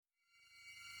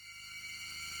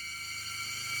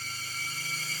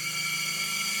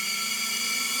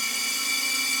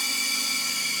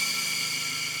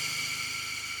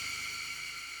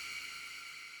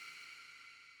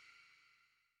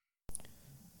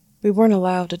We weren't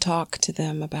allowed to talk to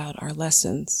them about our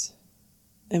lessons,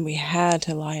 and we had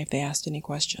to lie if they asked any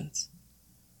questions.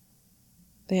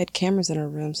 They had cameras in our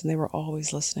rooms, and they were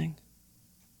always listening.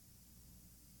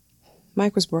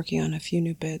 Mike was working on a few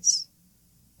new bits,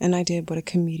 and I did what a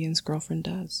comedian's girlfriend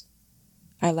does.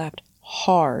 I laughed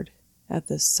hard at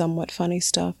the somewhat funny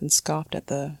stuff and scoffed at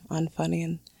the unfunny,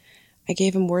 and I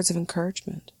gave him words of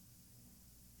encouragement.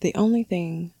 The only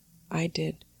thing I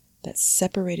did that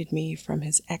separated me from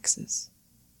his exes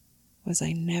was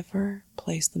I never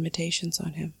placed limitations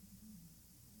on him.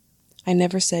 I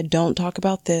never said, don't talk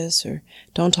about this or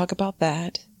don't talk about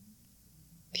that.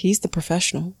 He's the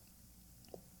professional.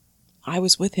 I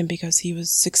was with him because he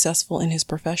was successful in his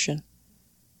profession.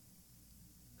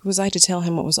 Who was I to tell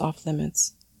him what was off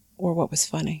limits or what was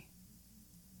funny?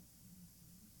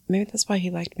 Maybe that's why he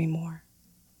liked me more.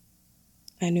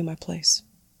 I knew my place.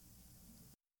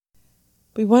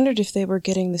 We wondered if they were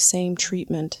getting the same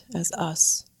treatment as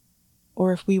us,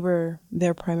 or if we were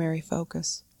their primary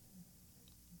focus.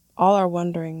 All our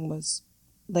wondering was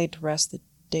laid to rest the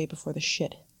day before the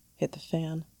shit hit the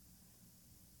fan.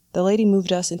 The lady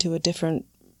moved us into a different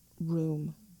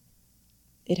room.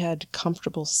 It had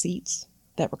comfortable seats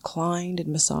that reclined and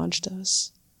massaged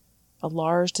us, a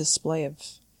large display of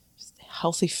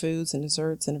healthy foods and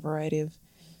desserts and a variety of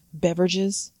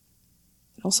beverages.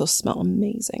 It also smelled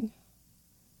amazing.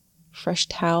 Fresh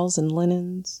towels and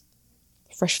linens,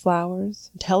 fresh flowers,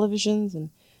 and televisions, and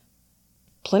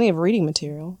plenty of reading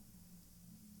material.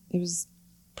 It was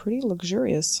pretty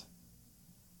luxurious,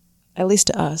 at least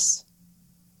to us.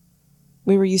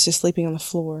 We were used to sleeping on the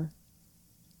floor,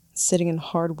 sitting in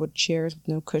hardwood chairs with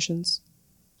no cushions,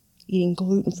 eating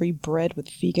gluten-free bread with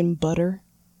vegan butter,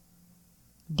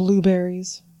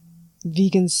 blueberries,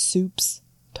 vegan soups,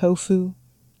 tofu,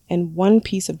 and one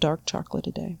piece of dark chocolate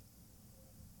a day.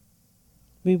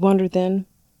 We wondered then,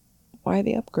 why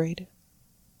the upgrade?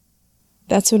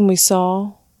 That's when we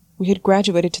saw we had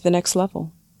graduated to the next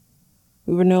level.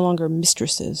 We were no longer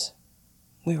mistresses.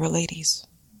 We were ladies.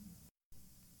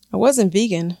 I wasn't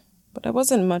vegan, but I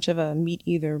wasn't much of a meat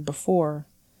eater before.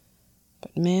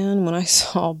 But man, when I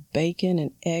saw bacon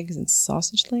and eggs and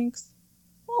sausage links,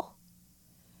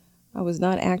 I was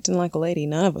not acting like a lady.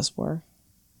 None of us were.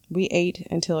 We ate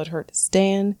until it hurt to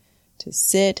stand, to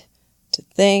sit, to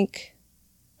think.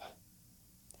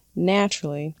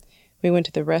 Naturally, we went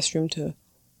to the restroom to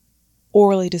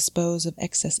orally dispose of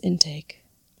excess intake.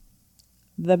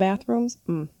 The bathrooms?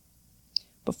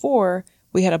 Before,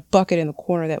 we had a bucket in the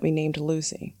corner that we named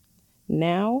Lucy.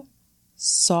 Now,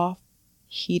 soft,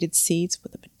 heated seats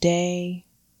with a bidet.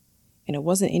 And it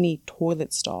wasn't any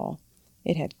toilet stall.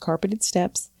 It had carpeted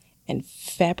steps and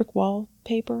fabric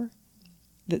wallpaper.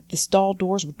 The stall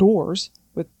doors were doors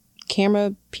with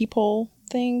camera peephole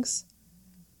things.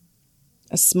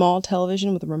 A small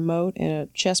television with a remote and a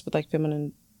chest with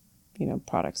feminine,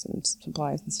 products and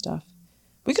supplies and stuff.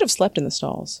 We could have slept in the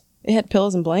stalls. It had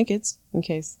pillows and blankets in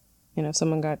case, if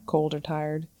someone got cold or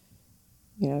tired,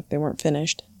 if they weren't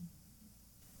finished.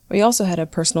 We also had a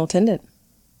personal attendant,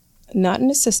 not an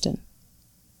assistant.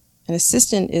 An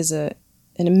assistant is an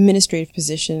administrative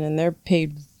position, and they're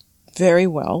paid very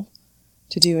well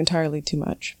to do entirely too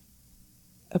much.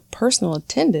 A personal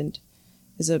attendant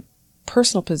is a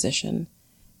personal position,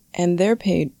 and they're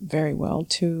paid very well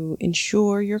to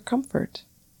ensure your comfort.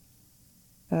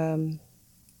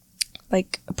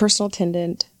 Like a personal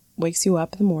attendant wakes you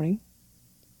up in the morning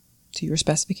to your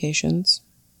specifications,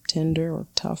 tender or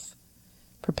tough,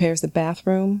 prepares the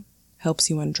bathroom, helps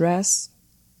you undress,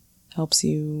 helps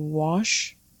you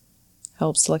wash,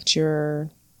 helps select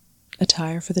your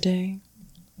attire for the day,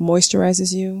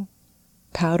 moisturizes you,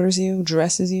 powders you,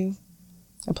 dresses you,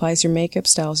 applies your makeup,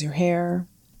 styles your hair,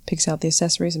 picks out the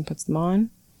accessories and puts them on,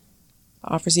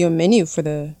 offers you a menu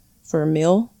for a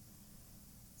meal.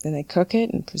 Then they cook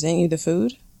it and present you the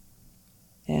food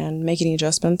and make any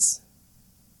adjustments.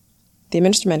 They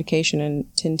administer medication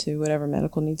and tend to whatever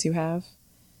medical needs you have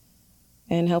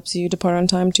and helps you depart on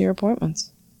time to your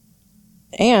appointments.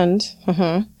 And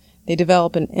they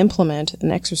develop and implement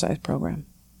an exercise program.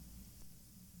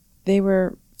 They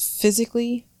were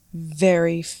physically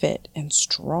very fit and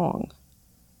strong.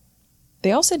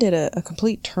 They also did a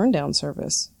complete turn-down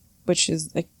service, which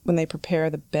is like when they prepare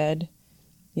the bed,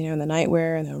 and the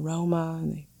nightwear and the aroma,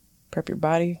 and they prep your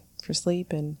body for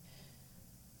sleep and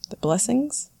the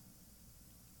blessings.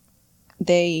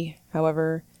 They,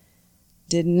 however,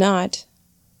 did not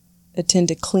attend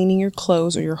to cleaning your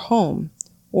clothes or your home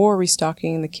or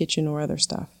restocking the kitchen or other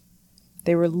stuff.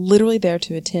 They were literally there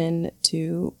to attend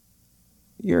to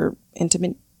your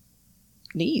intimate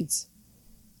needs.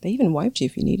 They even wiped you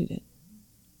if you needed it.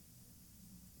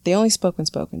 They only spoke when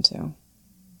spoken to,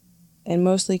 and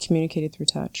mostly communicated through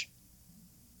touch.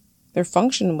 Their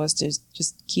function was to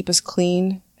just keep us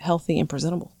clean, healthy, and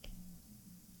presentable.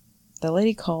 The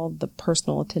lady called the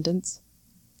personal attendants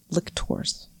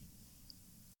lictors.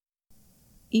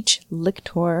 Each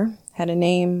lictor had a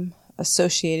name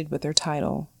associated with their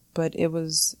title, but it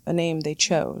was a name they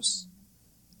chose.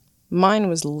 Mine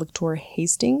was Lictor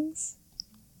Hastings.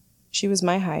 She was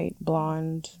my height,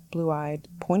 blonde, blue-eyed,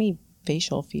 pointy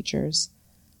facial features,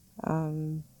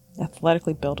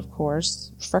 athletically built, of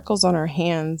course, freckles on her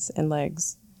hands and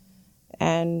legs,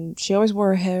 and she always wore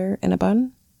her hair in a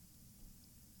bun.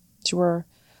 She wore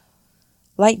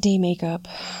light day makeup,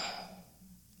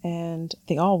 and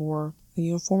they all wore a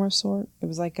uniform of sort. It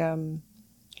was like, it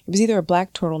was either a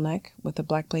black turtleneck with a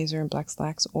black blazer and black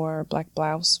slacks, or a black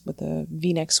blouse with a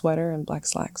V-neck sweater and black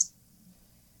slacks.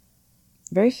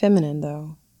 Very feminine,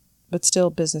 though, but still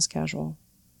business casual.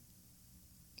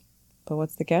 But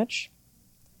what's the catch?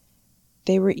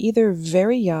 They were either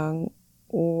very young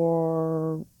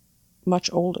or much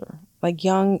older, like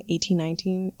young 18,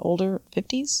 19, older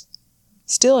 50s,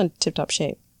 still in tip-top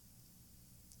shape.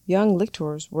 Young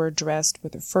lictors were addressed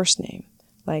with their first name,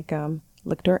 like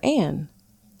Lictor Ann.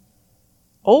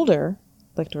 Older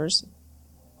lictors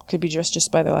could be addressed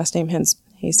just by their last name, hence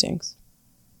Hastings.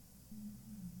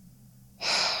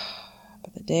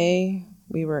 But the day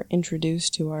we were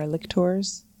introduced to our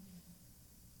lictors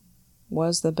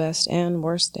was the best and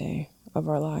worst day of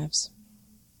our lives.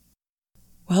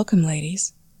 Welcome,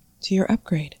 ladies, to your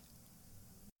upgrade.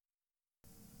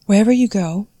 Wherever you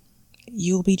go,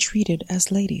 you will be treated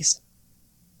as ladies.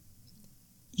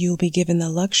 You will be given the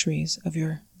luxuries of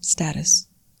your status.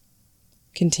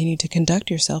 Continue to conduct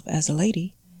yourself as a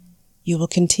lady, you will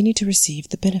continue to receive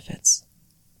the benefits.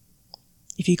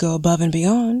 If you go above and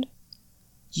beyond,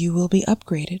 you will be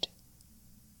upgraded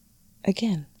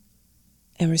again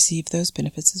and receive those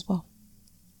benefits as well.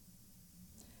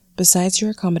 Besides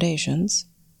your accommodations,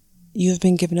 you have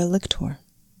been given a lictor.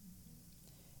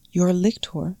 Your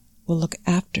lictor will look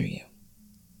after you.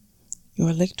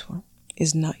 Your lictor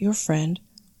is not your friend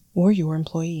or your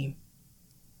employee.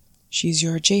 She's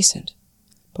your adjacent,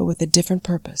 but with a different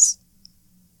purpose.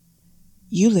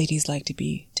 You ladies like to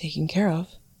be taken care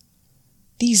of.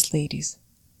 These ladies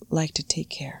like to take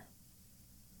care.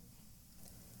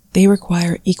 They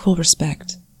require equal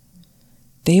respect.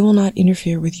 They will not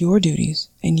interfere with your duties,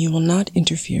 and you will not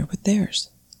interfere with theirs.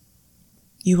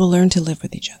 You will learn to live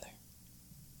with each other.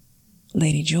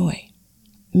 Lady Joy,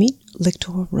 meet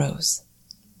Lictor Rose.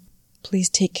 Please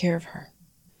take care of her.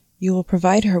 You will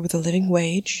provide her with a living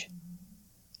wage,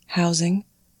 housing,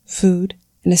 food,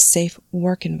 and a safe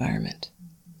work environment.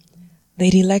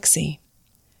 Lady Lexi,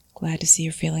 glad to see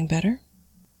you're feeling better.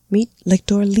 Meet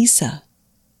Lictor Lisa.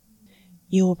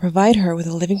 You will provide her with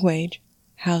a living wage,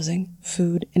 housing,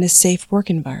 food, and a safe work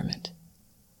environment.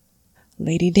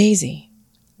 Lady Daisy,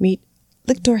 meet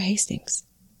Lictor Hastings.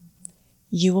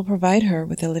 You will provide her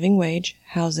with a living wage,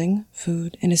 housing,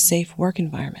 food, and a safe work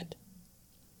environment.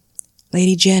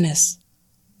 Lady Janice,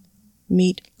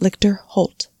 meet Lictor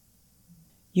Holt.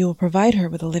 You will provide her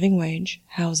with a living wage,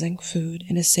 housing, food,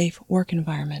 and a safe work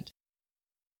environment.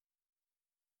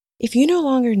 If you no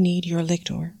longer need your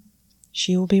lictor,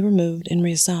 she will be removed and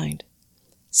reassigned.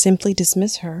 Simply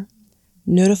dismiss her,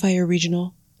 notify your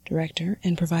regional director,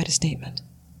 and provide a statement.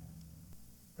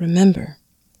 Remember,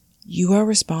 you are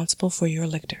responsible for your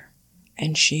lictor,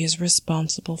 and she is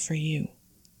responsible for you.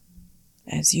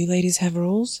 As you ladies have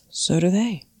rules, so do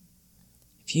they.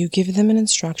 If you give them an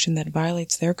instruction that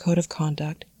violates their code of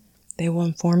conduct, they will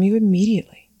inform you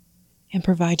immediately and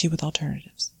provide you with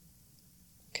alternatives.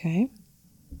 Okay?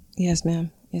 Yes,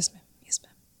 ma'am. Yes, ma'am. Yes,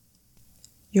 ma'am.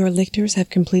 Your lictors have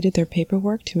completed their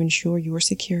paperwork to ensure your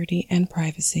security and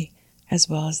privacy, as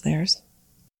well as theirs.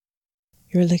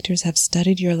 Your lictors have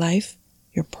studied your life,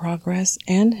 your progress,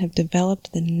 and have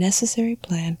developed the necessary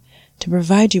plan to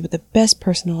provide you with the best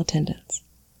personal attendance.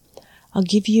 I'll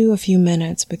give you a few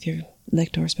minutes with your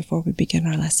lictors before we begin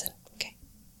our lesson. Okay.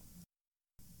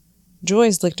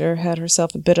 Joy's lictor had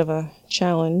herself a bit of a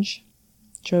challenge.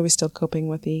 Joy was still coping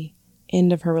with the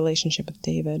end of her relationship with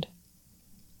David.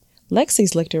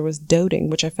 Lexi's lictor was doting,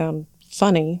 which I found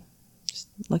funny.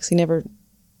 Lexi never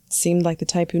seemed like the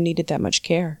type who needed that much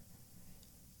care.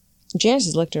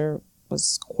 Janice's lictor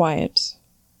was quiet,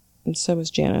 and so was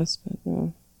Janice,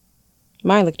 but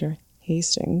my lictor,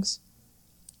 Hastings,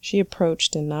 she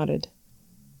approached and nodded.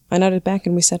 I nodded back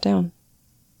and we sat down.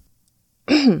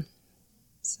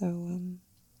 So,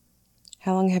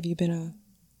 how long have you been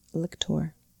a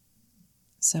lictor?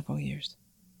 Several years.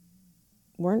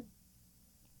 Weren't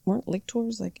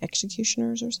lictors like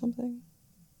executioners or something?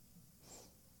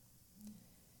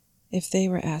 If they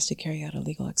were asked to carry out a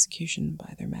legal execution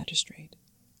by their magistrate,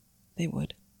 they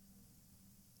would.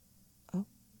 Oh.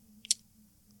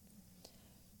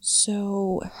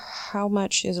 So, how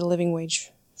much is a living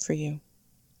wage for you?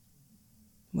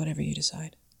 Whatever you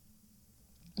decide.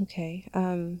 Okay,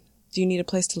 do you need a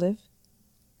place to live?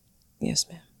 Yes,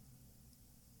 ma'am.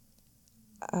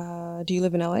 Do you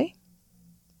live in LA?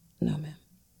 No, ma'am.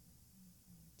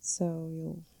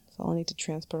 So I'll need to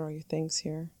transport all your things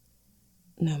here.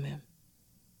 No, ma'am.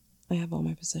 I have all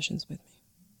my possessions with me.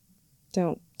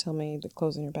 Don't tell me the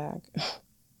clothes in your bag.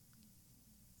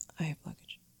 I have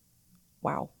luggage.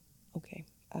 Wow. Okay.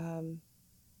 And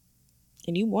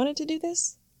you wanted to do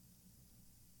this?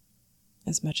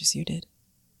 As much as you did.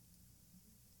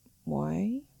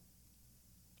 Why?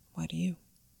 Why do you?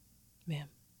 Ma'am.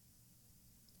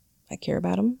 I care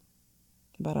about him.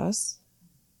 About us.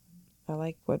 I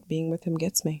like what being with him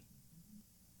gets me.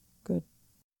 Good.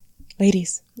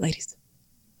 Ladies.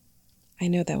 I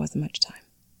know that wasn't much time,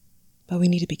 but we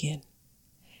need to begin.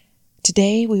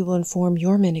 Today we will inform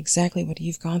your men exactly what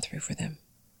you've gone through for them.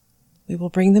 We will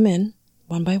bring them in,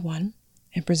 one by one,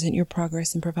 and present your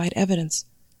progress and provide evidence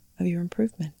of your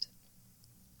improvement.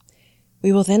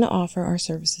 We will then offer our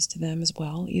services to them as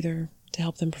well, either to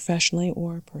help them professionally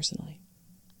or personally.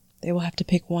 They will have to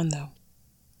pick one, though.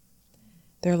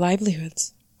 Their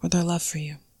livelihoods or their love for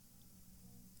you.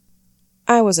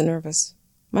 I wasn't nervous.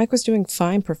 Mike was doing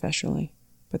fine professionally,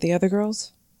 but the other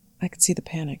girls, I could see the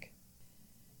panic.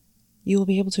 You will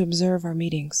be able to observe our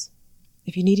meetings.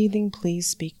 If you need anything, please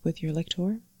speak with your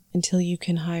lictor. Until you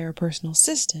can hire a personal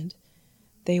assistant,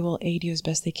 they will aid you as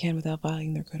best they can without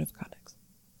violating their code of conduct.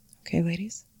 Okay,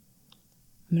 ladies?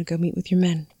 I'm going to go meet with your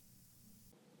men.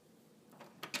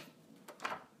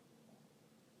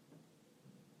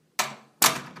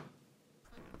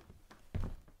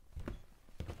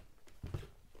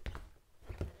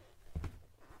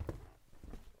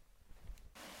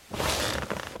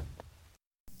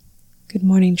 Good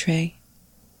morning, Trey.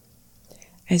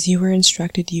 As you were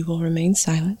instructed, you will remain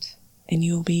silent, and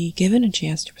you will be given a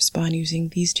chance to respond using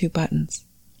these two buttons.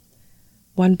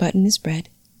 One button is red.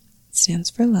 It stands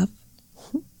for love.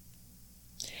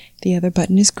 The other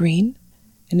button is green,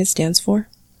 and it stands for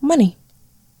money.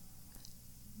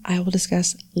 I will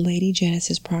discuss Lady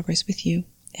Janice's progress with you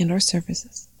and our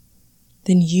services.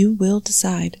 Then you will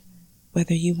decide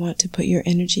whether you want to put your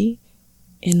energy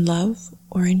in love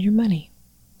or in your money.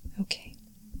 Okay.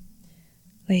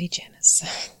 Lady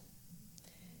Janice.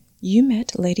 You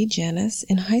met Lady Janice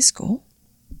in high school.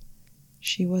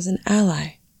 She was an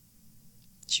ally.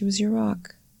 She was your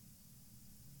rock.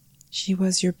 She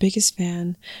was your biggest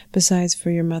fan, besides for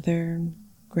your mother,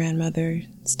 grandmother,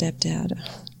 stepdad.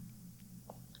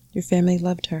 Your family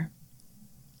loved her.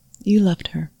 You loved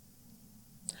her.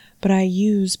 But I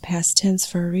use past tense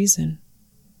for a reason.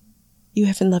 You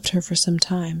haven't loved her for some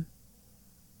time.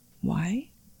 Why?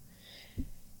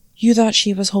 You thought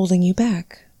she was holding you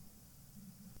back.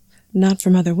 Not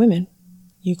from other women.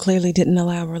 You clearly didn't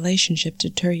allow a relationship to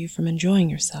deter you from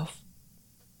enjoying yourself.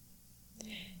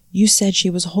 You said she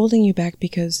was holding you back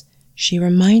because she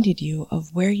reminded you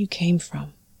of where you came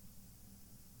from.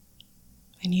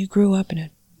 And you grew up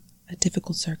in a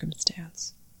difficult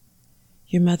circumstance.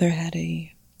 Your mother had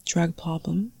a drug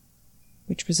problem,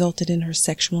 which resulted in her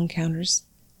sexual encounters.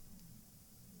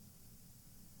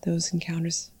 Those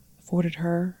encounters afforded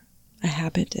her a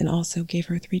habit and also gave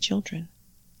her 3 children.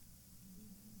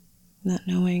 Not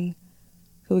knowing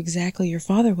who exactly your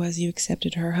father was, you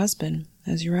accepted her husband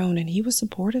as your own, and he was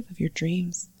supportive of your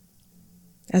dreams.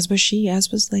 As was she,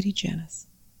 as was Lady Janice.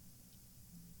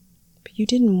 But you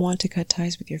didn't want to cut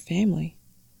ties with your family.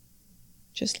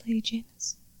 Just Lady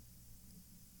Janice.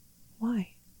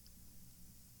 Why?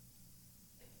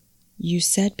 You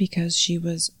said because she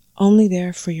was only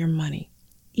there for your money,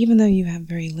 even though you have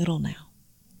very little now.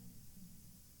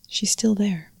 She's still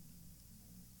there.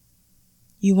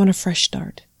 You want a fresh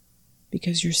start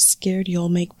because you're scared you'll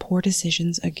make poor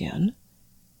decisions again,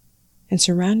 and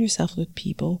surround yourself with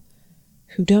people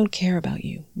who don't care about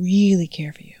you, really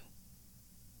care for you.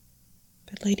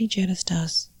 But Lady Janice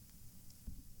does.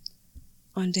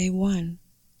 On day 1,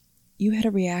 you had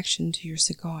a reaction to your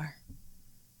cigar.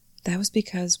 That was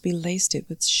because we laced it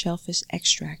with shellfish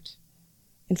extract,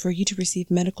 and for you to receive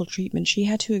medical treatment, she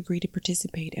had to agree to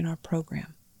participate in our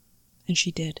program. And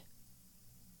she did.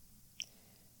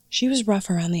 She was rough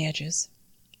around the edges,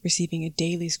 receiving a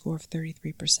daily score of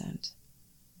 33%.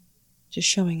 Just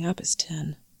showing up as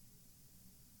 10.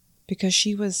 Because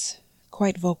she was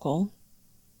quite vocal,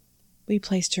 we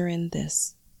placed her in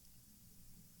this.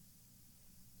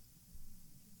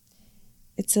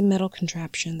 It's a metal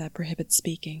contraption that prohibits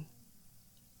speaking.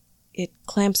 It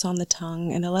clamps on the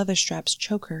tongue, and the leather straps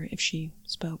choke her if she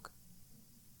spoke.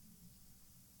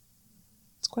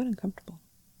 It's quite uncomfortable.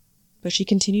 But she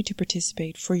continued to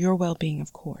participate for your well-being,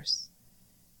 of course,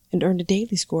 and earned a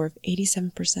daily score of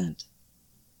 87%.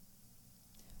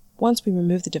 Once we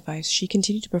removed the device, she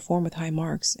continued to perform with high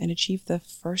marks and achieved the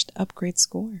first upgrade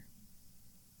score.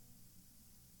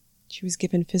 She was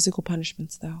given physical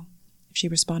punishments, though, if she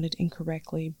responded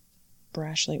incorrectly,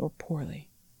 brashly, or poorly.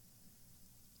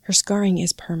 Her scarring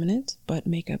is permanent, but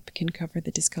makeup can cover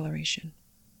the discoloration.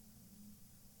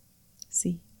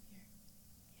 See?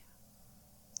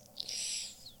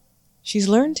 She's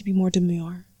learned to be more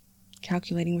demure,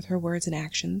 calculating with her words and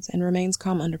actions, and remains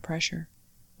calm under pressure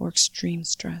or extreme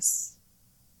stress.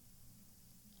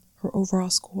 Her overall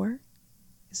score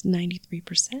is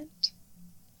 93%.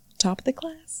 Top of the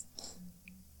class.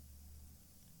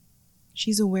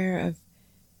 She's aware of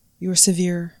your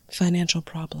severe financial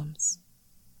problems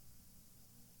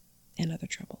and other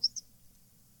troubles.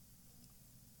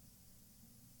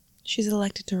 She's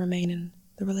elected to remain in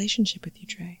the relationship with you,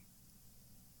 Trey.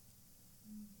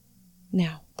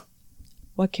 Now,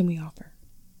 what can we offer?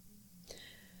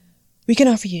 We can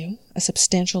offer you a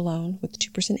substantial loan with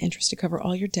 2% interest to cover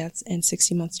all your debts and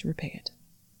 60 months to repay it.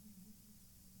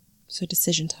 So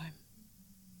decision time.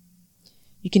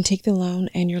 You can take the loan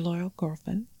and your loyal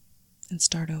girlfriend and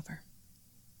start over.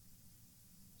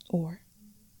 Or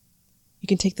you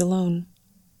can take the loan,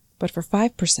 but for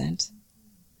 5%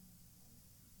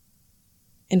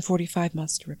 and 45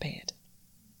 months to repay it.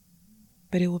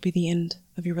 But it will be the end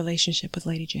of your relationship with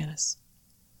Lady Janice.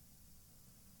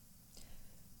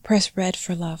 Press red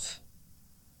for love,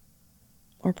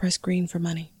 or press green for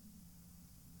money,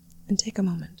 and take a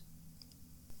moment.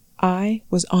 I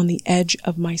was on the edge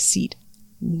of my seat,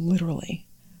 literally.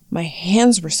 My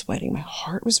hands were sweating, my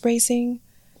heart was racing.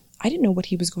 I didn't know what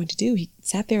he was going to do. He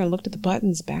sat there and looked at the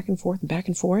buttons back and forth and back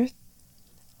and forth.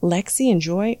 Lexi and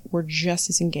Joy were just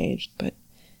as engaged, but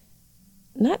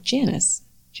not Janice.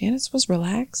 Janice was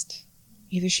relaxed.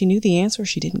 Either she knew the answer or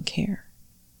she didn't care.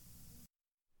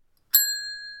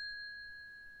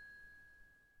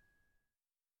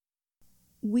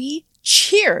 We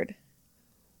cheered.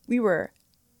 We were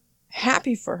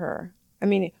happy for her. I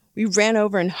mean, we ran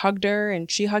over and hugged her, and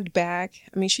she hugged back.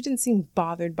 I mean, she didn't seem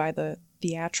bothered by the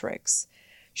theatrics.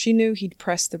 She knew he'd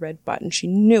pressed the red button. She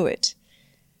knew it.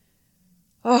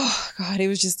 Oh, God, it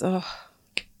was just, it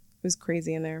was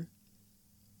crazy in there.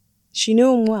 She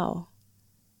knew him well.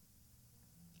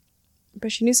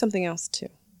 But she knew something else, too.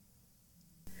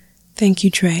 Thank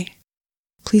you, Trey.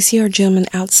 Please see our gentleman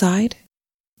outside.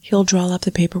 He'll draw up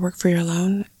the paperwork for your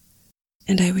loan,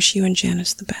 and I wish you and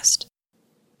Janice the best.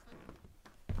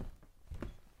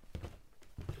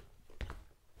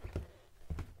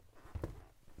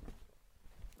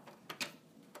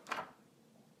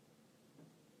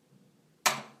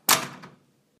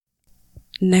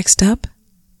 Next up,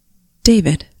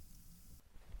 David.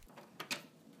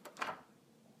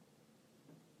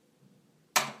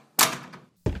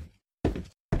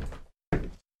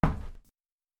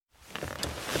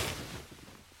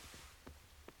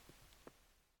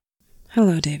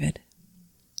 Hello, David.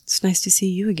 It's nice to see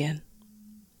you again.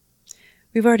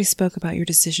 We've already spoke about your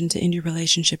decision to end your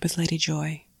relationship with Lady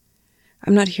Joy.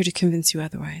 I'm not here to convince you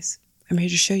otherwise. I'm here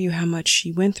to show you how much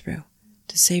she went through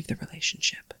to save the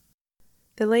relationship.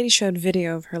 The lady showed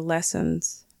video of her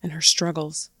lessons and her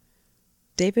struggles.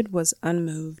 David was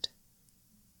unmoved.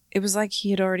 It was like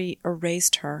he had already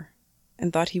erased her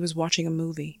and thought he was watching a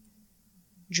movie.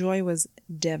 Joy was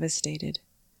devastated.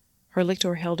 Her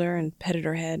lictor held her and petted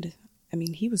her head. I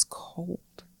mean, he was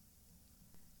cold.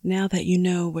 Now that you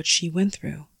know what she went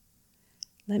through,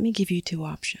 let me give you two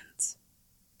options.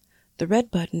 The red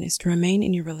button is to remain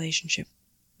in your relationship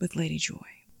with Lady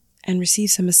Joy and receive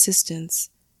some assistance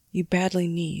you badly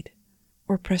need,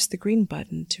 or press the green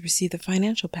button to receive the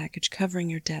financial package covering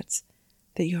your debts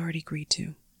that you already agreed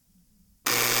to.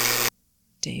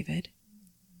 David,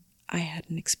 I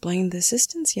hadn't explained the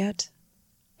assistance yet.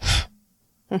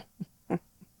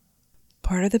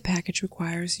 Part of the package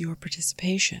requires your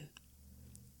participation.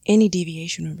 Any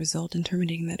deviation would result in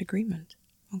terminating that agreement.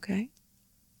 Okay?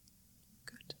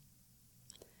 Good.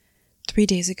 3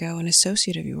 days ago, an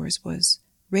associate of yours was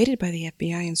raided by the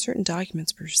FBI and certain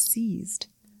documents were seized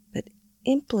that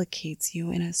implicates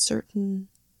you in a certain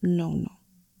no-no.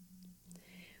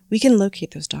 We can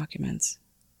locate those documents,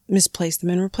 misplace them,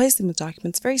 and replace them with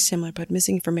documents very similar but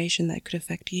missing information that could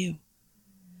affect you.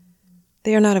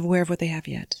 They are not aware of what they have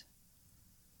yet.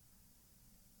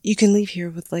 You can leave here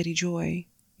with Lady Joy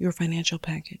your financial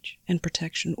package and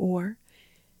protection, or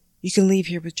you can leave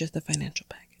here with just the financial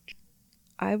package.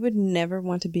 I would never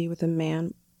want to be with a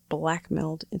man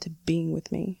blackmailed into being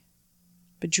with me.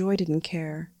 But Joy didn't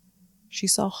care. She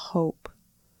saw hope.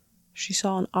 She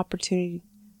saw an opportunity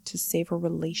to save her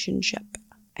relationship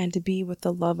and to be with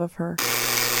the love of her.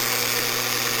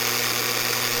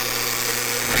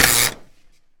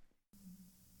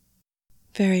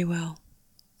 Very well.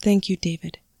 Thank you,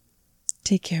 David.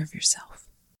 Take care of yourself.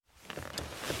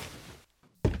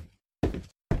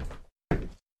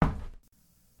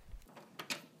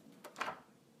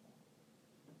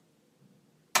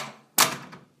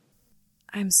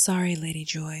 I'm sorry, Lady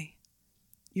Joy.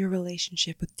 Your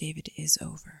relationship with David is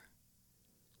over.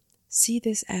 See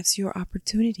this as your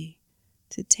opportunity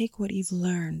to take what you've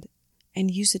learned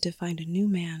and use it to find a new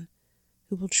man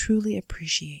who will truly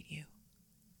appreciate you.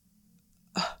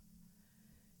 Ugh.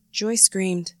 Joy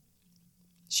screamed.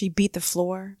 She beat the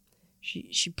floor.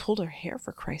 She pulled her hair,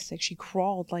 for Christ's sake. She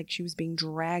crawled like she was being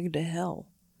dragged to hell.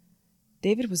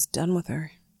 David was done with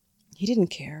her. He didn't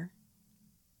care.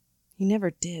 He never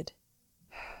did.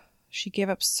 She gave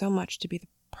up so much to be the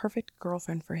perfect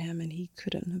girlfriend for him, and he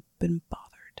couldn't have been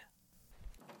bothered.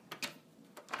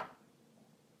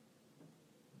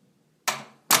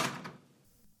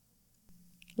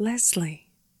 Leslie.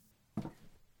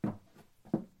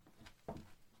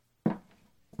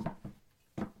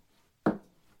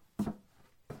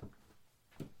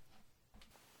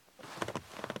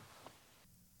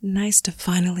 Nice to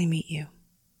finally meet you.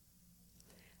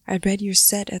 I read your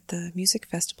set at the music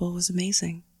festival was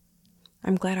amazing.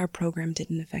 I'm glad our program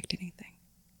didn't affect anything.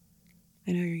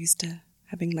 I know you're used to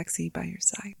having Lexi by your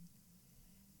side.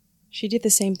 She did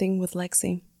the same thing with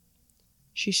Lexi.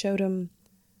 She showed him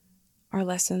our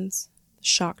lessons, the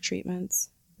shock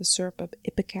treatments, the syrup of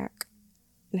Ipecac,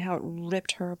 and how it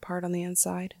ripped her apart on the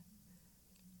inside.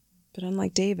 But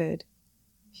unlike David,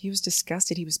 he was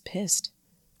disgusted. He was pissed.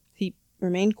 He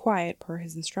remained quiet per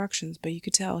his instructions, but you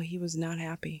could tell he was not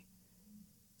happy.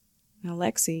 Now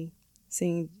Lexi,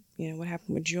 seeing what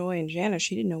happened with Joy and Janice,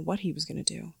 she didn't know what he was going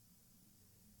to do.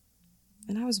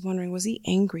 And I was wondering, was he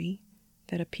angry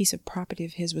that a piece of property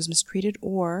of his was mistreated,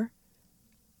 or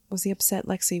was he upset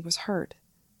Lexi was hurt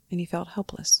and he felt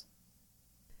helpless?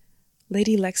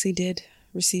 Lady Lexi did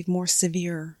receive more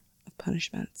severe of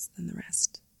punishments than the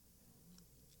rest.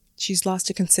 She's lost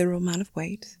a considerable amount of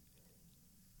weight,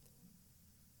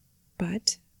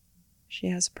 but she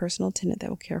has a personal attendant that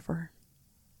will care for her.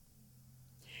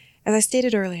 As I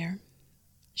stated earlier,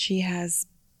 she has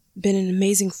been an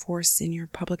amazing force in your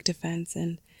public defense,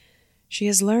 and she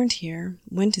has learned here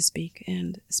when to speak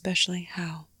and especially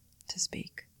how to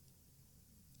speak.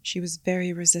 She was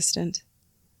very resistant,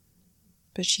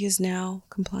 but she is now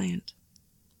compliant.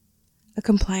 A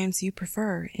compliance you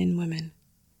prefer in women.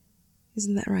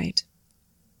 Isn't that right?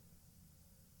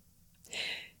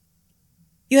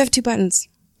 You have 2 buttons.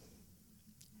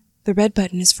 The red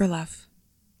button is for love.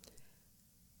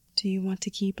 Do you want to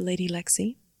keep Lady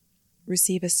Lexi?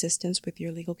 Receive assistance with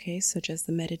your legal case, such as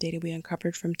the metadata we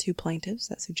uncovered from 2 plaintiffs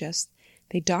that suggests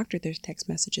they doctored their text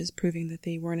messages, proving that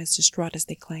they weren't as distraught as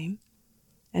they claim,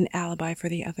 an alibi for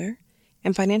the other,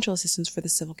 and financial assistance for the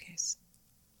civil case.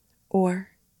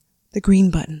 Or the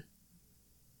green button,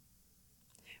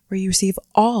 where you receive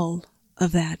all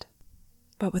of that,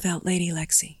 but without Lady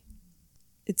Lexi.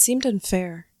 It seemed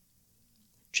unfair.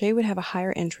 Jay would have a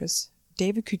higher interest.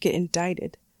 David could get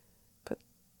indicted, but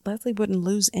Leslie wouldn't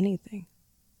lose anything.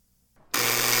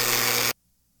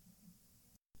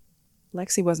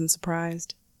 Lexi wasn't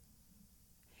surprised.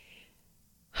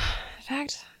 In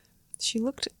fact, she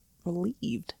looked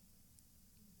relieved.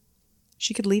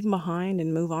 She could leave him behind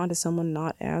and move on to someone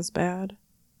not as bad.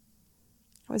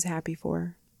 I was happy for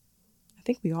her. I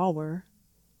think we all were.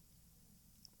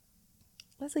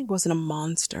 Leslie wasn't a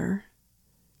monster.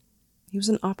 He was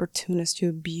an opportunist who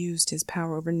abused his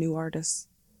power over new artists.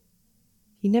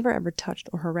 He never ever touched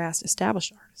or harassed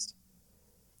established artists.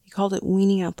 He called it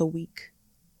weaning out the weak.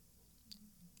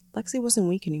 Lexi wasn't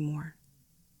weak anymore.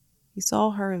 He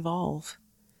saw her evolve.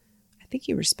 I think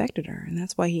he respected her, and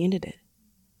that's why he ended it.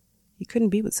 He couldn't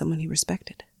be with someone he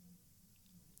respected.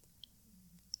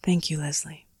 Thank you,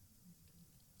 Leslie.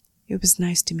 It was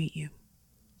nice to meet you.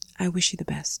 I wish you the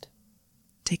best.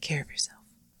 Take care of yourself.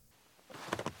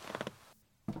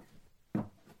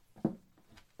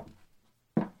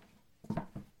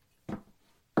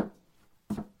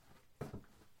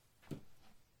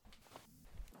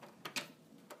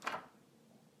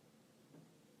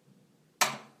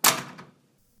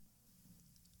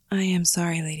 I am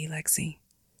sorry, Lady Lexi.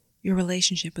 Your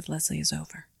relationship with Leslie is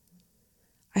over.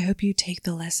 I hope you take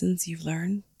the lessons you've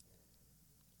learned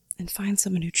and find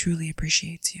someone who truly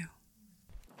appreciates you.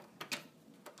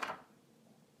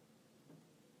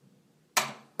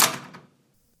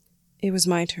 It was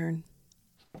my turn.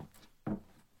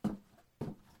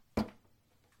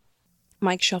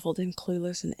 Mike shuffled in,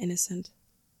 clueless and innocent.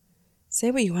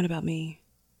 Say what you want about me,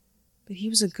 but he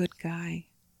was a good guy.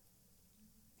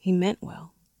 He meant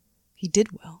well. He did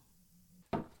well.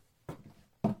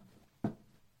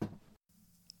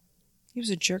 He was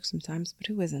a jerk sometimes, but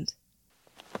who isn't?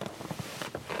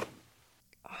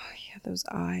 Oh, he had those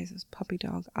eyes, those puppy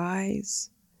dog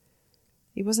eyes.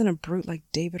 He wasn't a brute like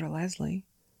David or Leslie.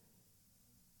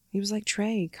 He was like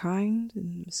Trey, kind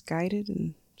and misguided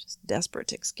and just desperate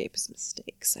to escape his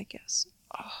mistakes, I guess.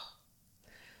 Oh.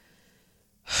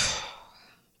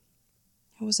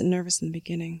 I wasn't nervous in the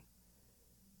beginning,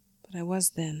 but I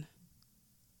was then.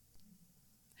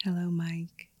 Hello,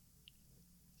 Mike.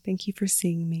 Thank you for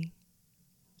seeing me.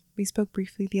 We spoke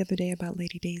briefly the other day about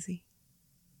Lady Daisy.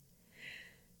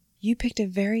 You picked a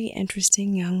very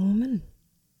interesting young woman.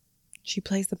 She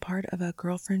plays the part of a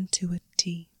girlfriend to a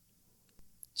T.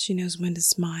 She knows when to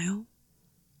smile,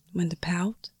 when to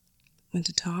pout, when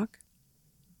to talk,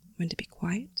 when to be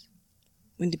quiet,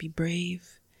 when to be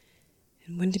brave,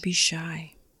 and when to be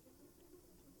shy.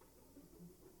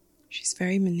 She's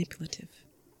very manipulative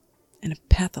and a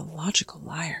pathological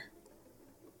liar.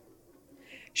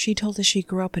 She told us she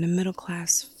grew up in a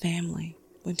middle-class family,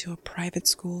 went to a private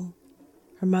school.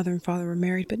 Her mother and father were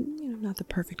married, but, not the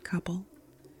perfect couple.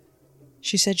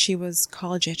 She said she was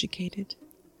college educated.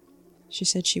 She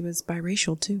said she was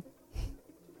biracial, too.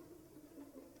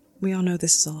 We all know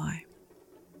this is a lie.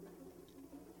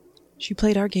 She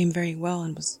played our game very well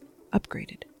and was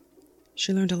upgraded.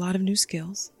 She learned a lot of new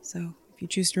skills, so if you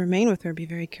choose to remain with her, be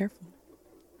very careful.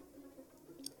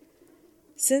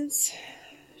 Since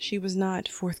she was not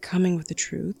forthcoming with the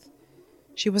truth,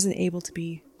 she wasn't able to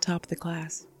be top of the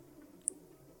class.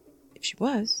 If she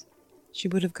was, she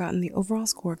would have gotten the overall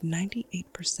score of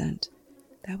 98%.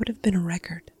 That would have been a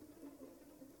record.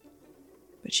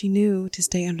 But she knew to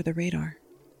stay under the radar.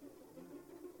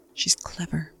 She's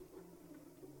clever.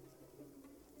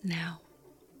 Now,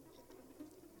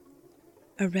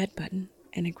 a red button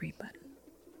and a green button.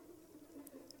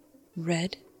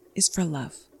 Red is for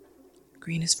love.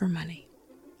 Green is for money.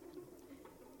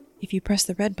 If you press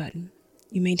the red button,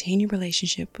 you maintain your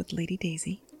relationship with Lady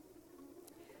Daisy.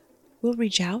 We'll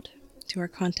reach out to our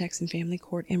contacts in family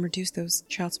court and reduce those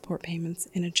child support payments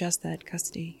and adjust that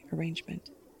custody arrangement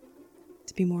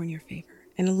to be more in your favor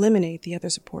and eliminate the other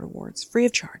support awards free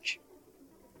of charge.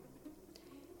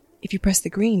 If you press the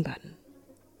green button,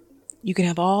 you can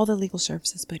have all the legal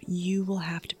services, but you will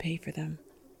have to pay for them.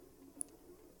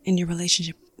 And your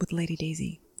relationship with Lady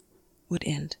Daisy would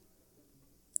end.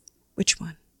 Which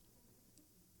one?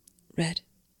 Red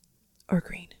or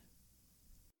green?